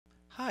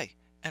Hi,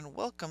 and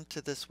welcome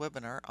to this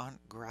webinar on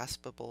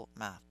Graspable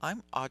Math.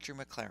 I'm Audrey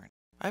McLaren.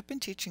 I've been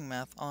teaching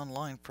math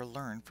online for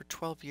Learn for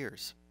 12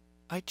 years.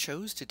 I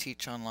chose to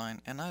teach online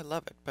and I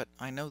love it, but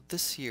I know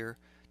this year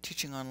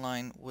teaching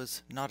online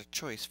was not a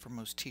choice for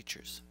most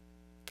teachers.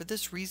 For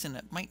this reason,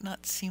 it might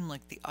not seem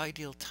like the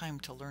ideal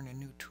time to learn a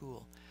new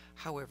tool.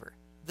 However,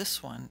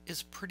 this one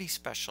is pretty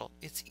special.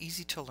 It's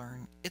easy to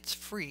learn, it's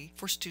free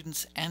for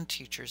students and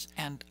teachers,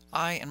 and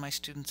I and my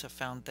students have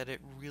found that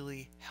it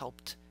really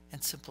helped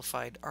and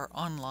simplified our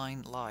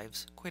online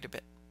lives quite a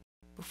bit.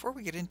 Before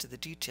we get into the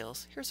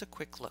details, here's a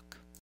quick look.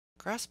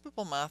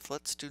 Graspable Math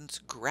lets students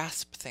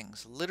grasp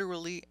things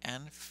literally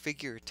and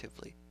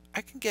figuratively.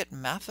 I can get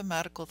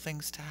mathematical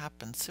things to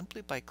happen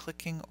simply by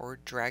clicking or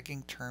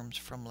dragging terms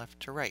from left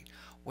to right,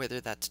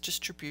 whether that's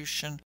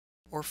distribution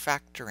or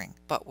factoring.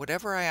 But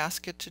whatever I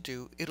ask it to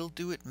do, it'll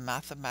do it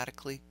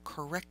mathematically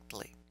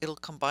correctly. It'll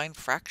combine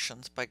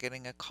fractions by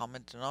getting a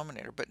common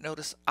denominator, but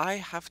notice I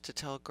have to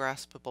tell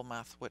Graspable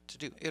Math what to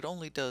do. It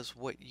only does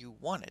what you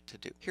want it to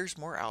do. Here's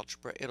more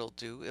algebra it'll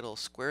do. It'll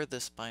square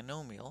this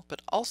binomial,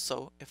 but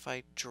also if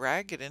I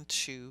drag it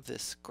into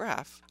this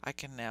graph, I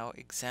can now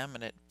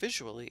examine it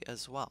visually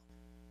as well.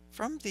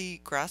 From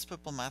the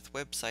Graspable Math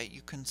website,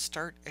 you can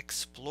start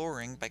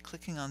exploring by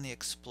clicking on the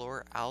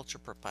Explore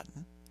Algebra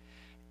button,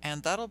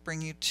 and that'll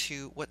bring you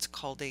to what's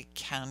called a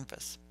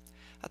canvas.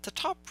 At the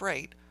top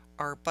right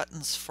are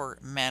buttons for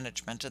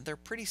management, and they're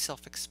pretty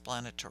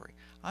self-explanatory.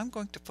 I'm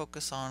going to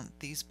focus on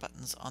these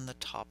buttons on the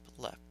top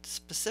left,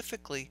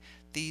 specifically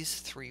these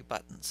three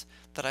buttons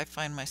that I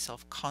find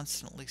myself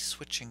constantly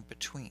switching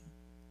between.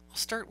 I'll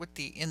start with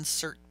the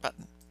Insert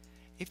button.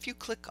 If you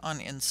click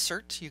on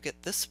Insert, you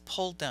get this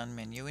pull-down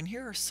menu, and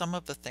here are some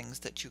of the things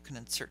that you can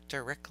insert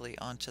directly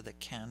onto the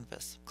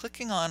canvas.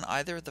 Clicking on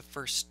either of the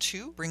first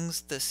two brings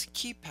this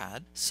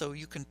keypad, so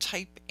you can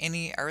type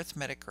any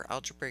arithmetic or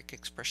algebraic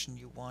expression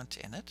you want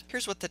in it.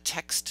 Here's what the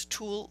text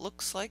tool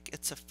looks like.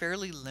 It's a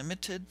fairly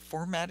limited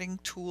formatting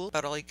tool.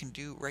 About all you can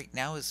do right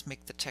now is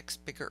make the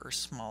text bigger or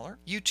smaller.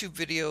 YouTube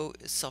video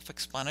is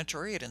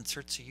self-explanatory. It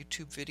inserts a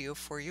YouTube video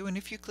for you, and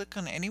if you click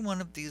on any one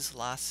of these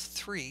last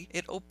three,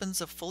 it opens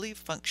a fully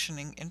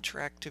functioning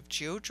interactive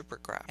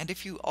GeoGebra graph. And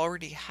if you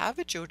already have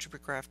a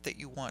GeoGebra graph that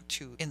you want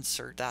to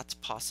insert, that's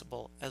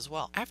possible as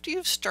well. After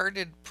you've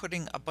started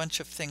putting a bunch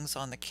of things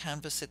on the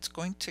canvas, it's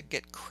going to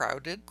get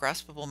crowded.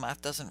 Graspable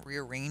Math doesn't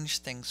rearrange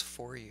things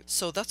for you.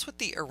 So that's what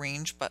the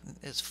Arrange button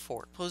is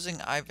for. Supposing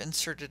I've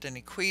inserted an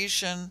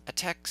equation, a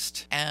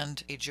text,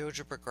 and a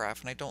GeoGebra graph,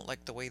 and I don't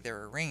like the way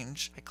they're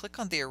arranged, I click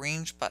on the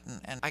Arrange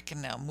button and I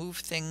can now move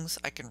things.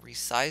 I can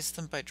resize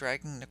them by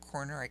dragging the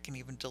corner. I can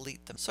even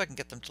delete them so I can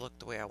get them to look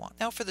the way I want.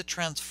 Now for the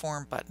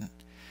Transform button.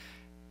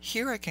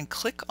 Here I can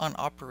click on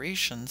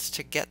operations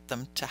to get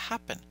them to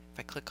happen. If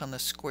I click on the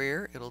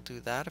square, it'll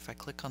do that. If I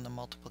click on the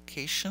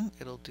multiplication,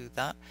 it'll do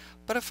that.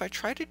 But if I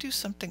try to do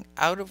something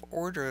out of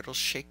order, it'll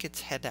shake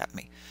its head at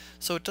me.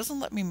 So it doesn't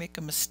let me make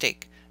a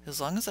mistake. As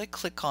long as I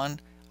click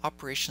on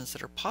operations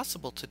that are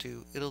possible to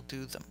do, it'll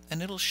do them.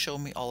 And it'll show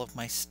me all of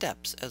my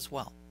steps as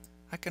well.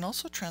 I can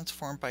also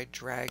transform by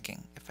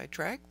dragging. If I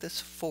drag this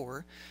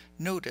 4,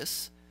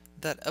 notice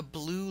that a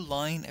blue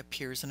line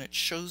appears and it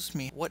shows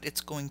me what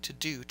it's going to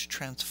do to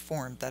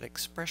transform that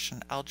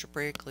expression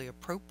algebraically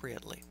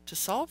appropriately. To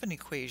solve an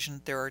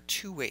equation, there are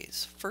two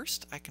ways.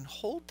 First, I can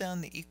hold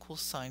down the equal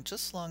sign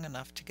just long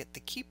enough to get the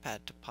keypad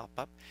to pop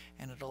up,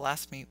 and it'll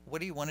ask me,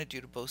 what do you want to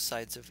do to both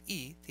sides of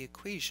e, the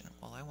equation?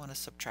 Well, I want to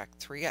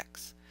subtract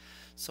 3x.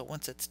 So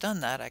once it's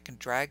done that, I can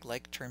drag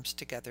like terms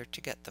together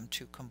to get them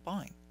to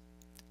combine.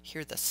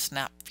 Here the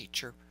snap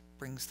feature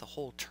brings the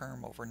whole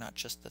term over, not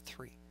just the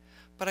 3.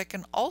 But I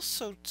can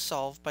also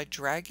solve by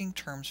dragging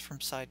terms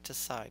from side to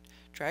side.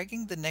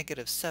 Dragging the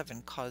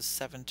 -7 causes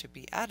 7 to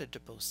be added to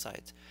both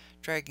sides.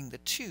 Dragging the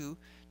 2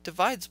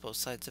 divides both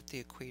sides of the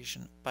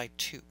equation by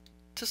 2.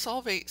 To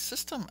solve a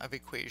system of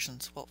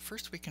equations, well,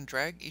 first we can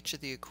drag each of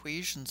the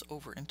equations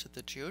over into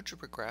the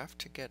GeoGebra graph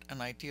to get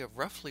an idea of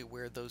roughly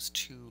where those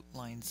two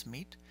lines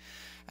meet.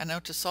 And now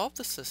to solve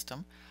the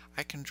system,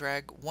 I can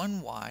drag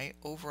one y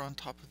over on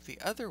top of the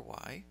other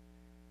y,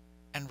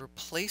 and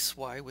replace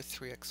y with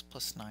 3x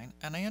plus 9,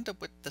 and I end up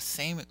with the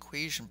same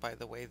equation, by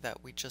the way,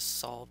 that we just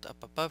solved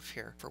up above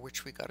here, for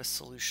which we got a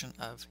solution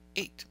of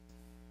 8.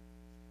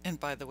 And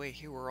by the way,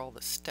 here were all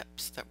the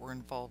steps that were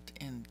involved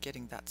in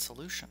getting that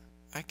solution.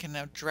 I can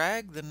now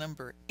drag the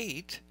number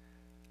 8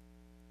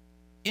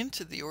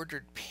 into the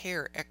ordered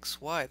pair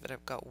xy that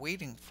I've got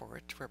waiting for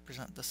it to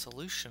represent the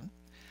solution.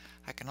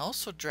 I can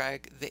also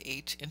drag the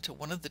 8 into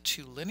one of the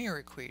two linear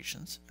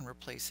equations and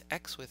replace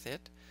x with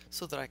it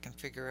so that I can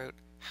figure out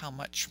how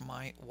much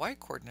my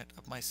y-coordinate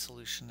of my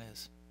solution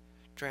is.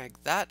 Drag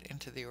that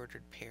into the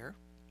ordered pair,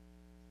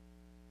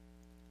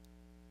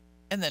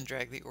 and then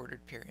drag the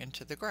ordered pair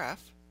into the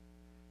graph.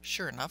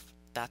 Sure enough,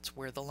 that's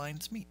where the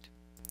lines meet.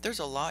 There's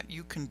a lot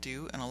you can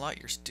do and a lot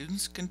your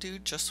students can do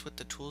just with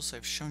the tools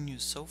I've shown you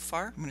so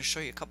far. I'm going to show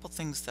you a couple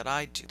things that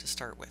I do to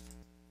start with.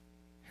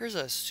 Here's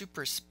a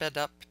super sped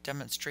up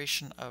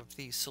demonstration of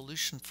the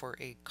solution for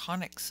a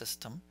conic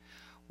system,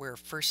 where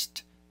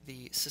first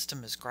the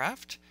system is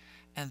graphed,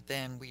 and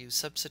then we use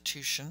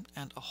substitution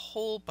and a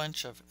whole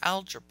bunch of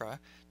algebra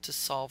to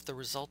solve the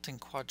resulting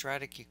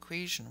quadratic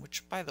equation,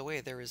 which, by the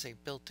way, there is a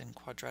built-in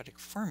quadratic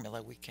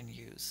formula we can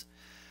use.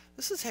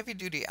 This is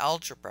heavy-duty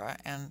algebra,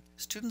 and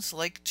students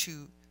like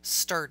to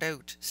start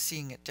out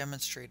seeing it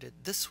demonstrated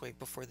this way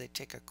before they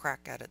take a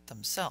crack at it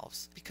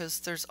themselves, because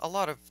there's a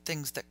lot of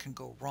things that can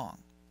go wrong.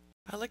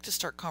 I like to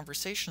start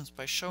conversations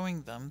by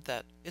showing them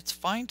that it's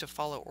fine to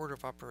follow order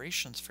of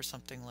operations for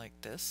something like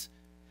this,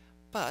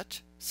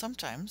 but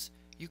sometimes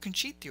you can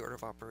cheat the order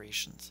of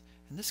operations.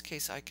 In this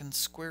case, I can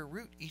square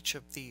root each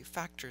of the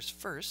factors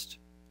first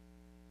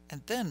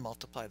and then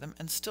multiply them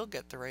and still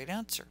get the right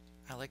answer.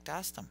 I like to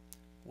ask them,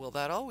 will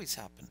that always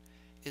happen?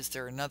 Is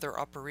there another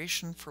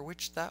operation for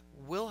which that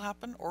will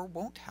happen or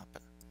won't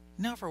happen?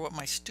 Now for what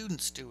my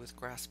students do with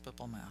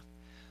Graspable Math.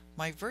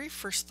 My very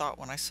first thought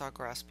when I saw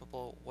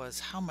Graspable was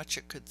how much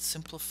it could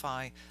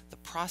simplify the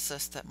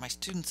process that my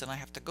students and I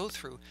have to go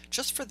through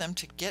just for them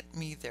to get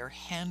me their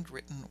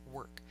handwritten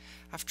work.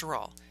 After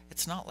all,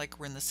 it's not like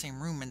we're in the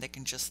same room and they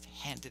can just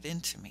hand it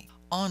in to me.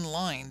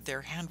 Online,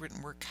 their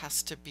handwritten work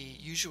has to be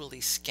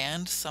usually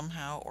scanned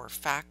somehow or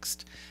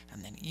faxed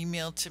and then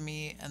emailed to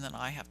me, and then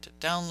I have to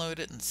download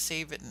it and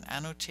save it and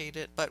annotate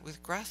it. But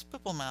with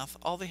Graspable Math,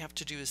 all they have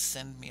to do is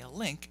send me a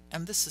link,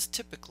 and this is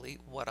typically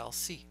what I'll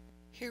see.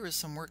 Here is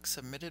some work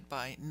submitted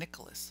by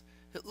Nicholas.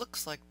 It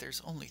looks like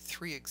there's only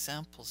 3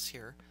 examples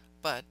here,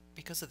 but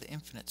because of the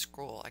infinite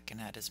scroll, I can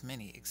add as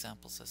many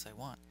examples as I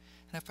want.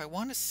 And if I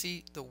want to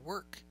see the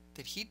work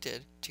that he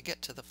did to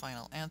get to the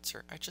final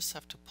answer, I just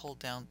have to pull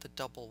down the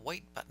double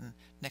white button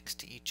next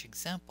to each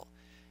example.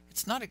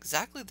 It's not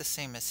exactly the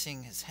same as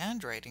seeing his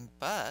handwriting,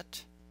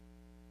 but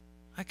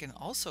I can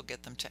also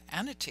get them to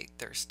annotate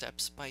their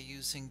steps by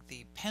using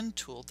the pen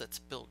tool that's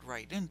built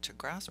right into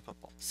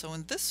Graspable. So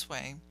in this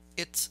way,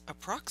 it's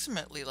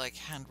approximately like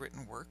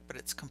handwritten work, but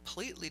it's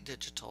completely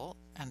digital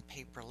and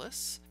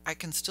paperless. I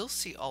can still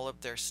see all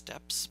of their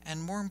steps,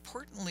 and more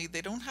importantly,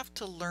 they don't have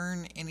to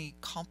learn any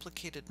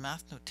complicated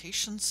math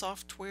notation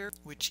software,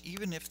 which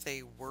even if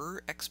they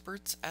were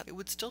experts at, it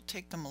would still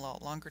take them a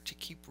lot longer to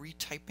keep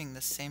retyping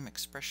the same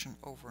expression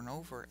over and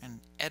over and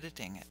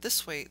editing it.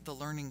 This way, the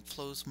learning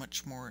flows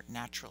much more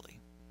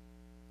naturally.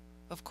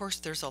 Of course,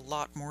 there's a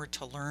lot more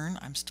to learn.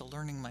 I'm still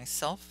learning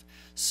myself,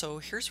 so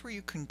here's where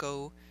you can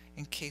go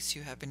in case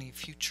you have any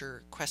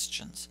future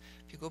questions.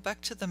 If you go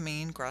back to the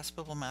main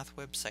Graspable Math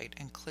website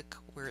and click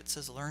where it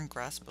says Learn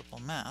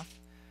Graspable Math,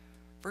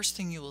 first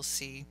thing you will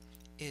see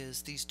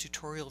is these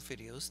tutorial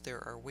videos.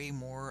 There are way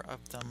more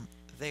of them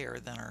there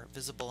than are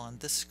visible on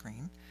this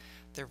screen.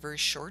 They're very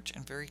short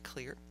and very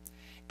clear.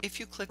 If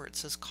you click where it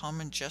says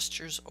Common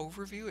Gestures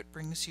Overview, it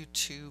brings you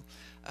to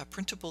a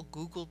printable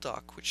Google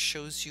Doc which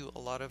shows you a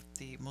lot of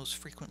the most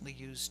frequently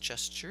used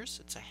gestures.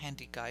 It's a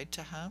handy guide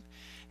to have.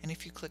 And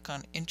if you click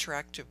on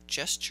Interactive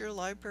Gesture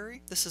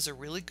Library, this is a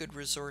really good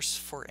resource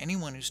for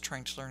anyone who's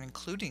trying to learn,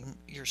 including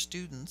your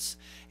students.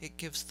 It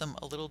gives them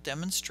a little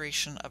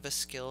demonstration of a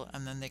skill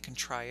and then they can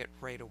try it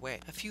right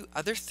away. A few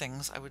other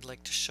things I would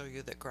like to show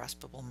you that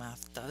Graspable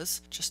Math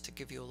does, just to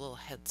give you a little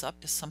heads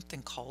up, is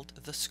something called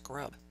the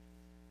scrub.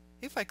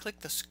 If I click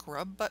the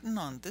scrub button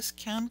on this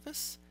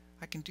canvas,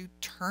 I can do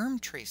term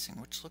tracing,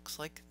 which looks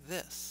like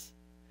this.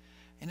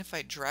 And if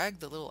I drag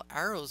the little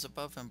arrows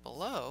above and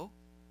below,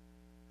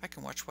 I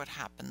can watch what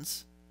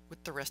happens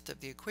with the rest of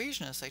the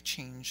equation as I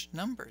change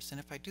numbers. And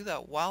if I do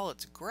that while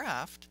it's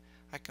graphed,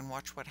 I can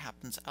watch what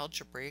happens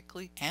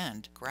algebraically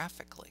and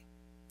graphically.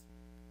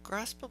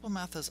 Graspable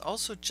Math has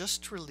also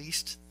just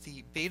released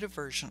the beta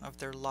version of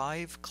their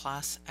live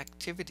class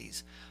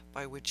activities,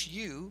 by which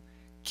you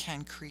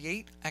can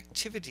create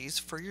activities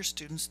for your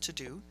students to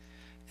do,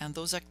 and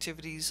those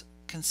activities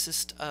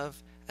consist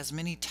of as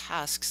many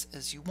tasks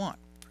as you want.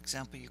 For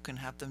example, you can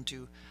have them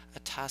do a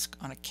task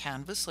on a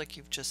canvas like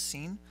you've just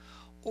seen,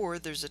 or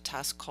there's a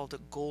task called a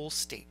goal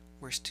state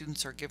where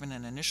students are given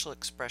an initial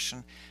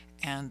expression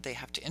and they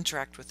have to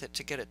interact with it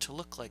to get it to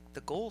look like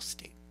the goal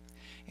state.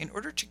 In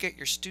order to get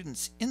your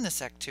students in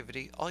this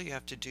activity, all you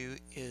have to do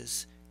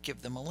is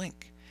give them a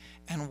link.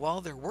 And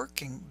while they're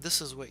working,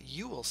 this is what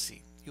you will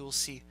see. You will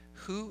see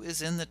who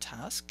is in the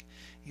task,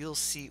 you'll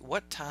see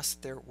what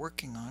task they're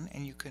working on,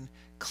 and you can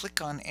click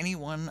on any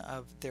one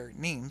of their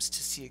names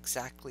to see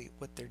exactly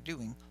what they're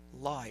doing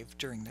live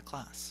during the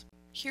class.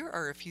 Here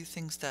are a few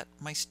things that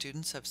my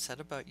students have said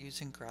about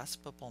using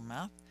Graspable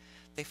Math.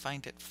 They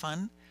find it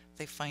fun,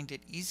 they find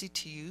it easy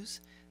to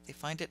use, they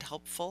find it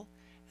helpful,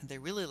 and they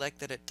really like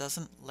that it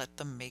doesn't let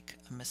them make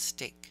a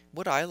mistake.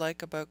 What I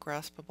like about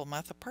Graspable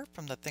Math, apart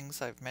from the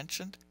things I've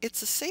mentioned,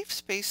 it's a safe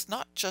space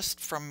not just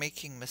from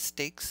making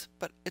mistakes,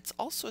 but it's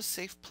also a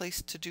safe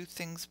place to do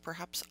things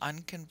perhaps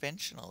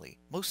unconventionally.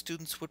 Most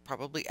students would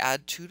probably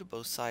add 2 to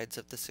both sides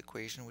of this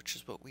equation, which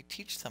is what we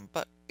teach them,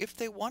 but if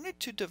they wanted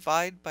to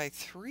divide by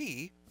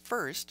 3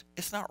 first,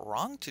 it's not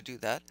wrong to do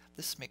that.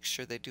 This makes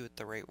sure they do it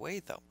the right way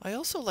though. I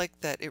also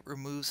like that it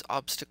removes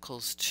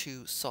obstacles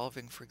to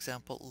solving, for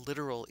example,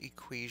 literal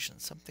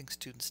equations, something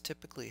students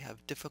typically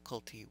have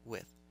difficulty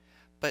with.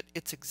 but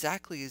it's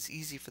exactly as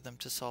easy for them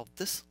to solve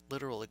this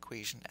literal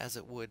equation as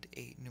it would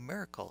a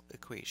numerical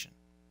equation.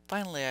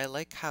 Finally, I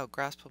like how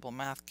Graspable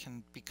Math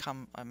can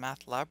become a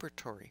math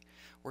laboratory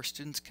where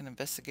students can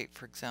investigate,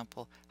 for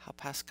example, how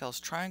Pascal's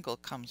triangle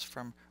comes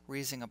from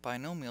raising a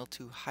binomial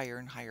to higher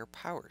and higher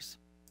powers.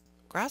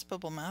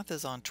 Graspable Math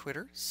is on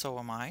Twitter, so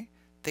am I.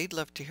 They'd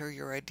love to hear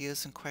your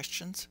ideas and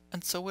questions,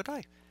 and so would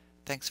I.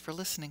 Thanks for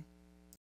listening.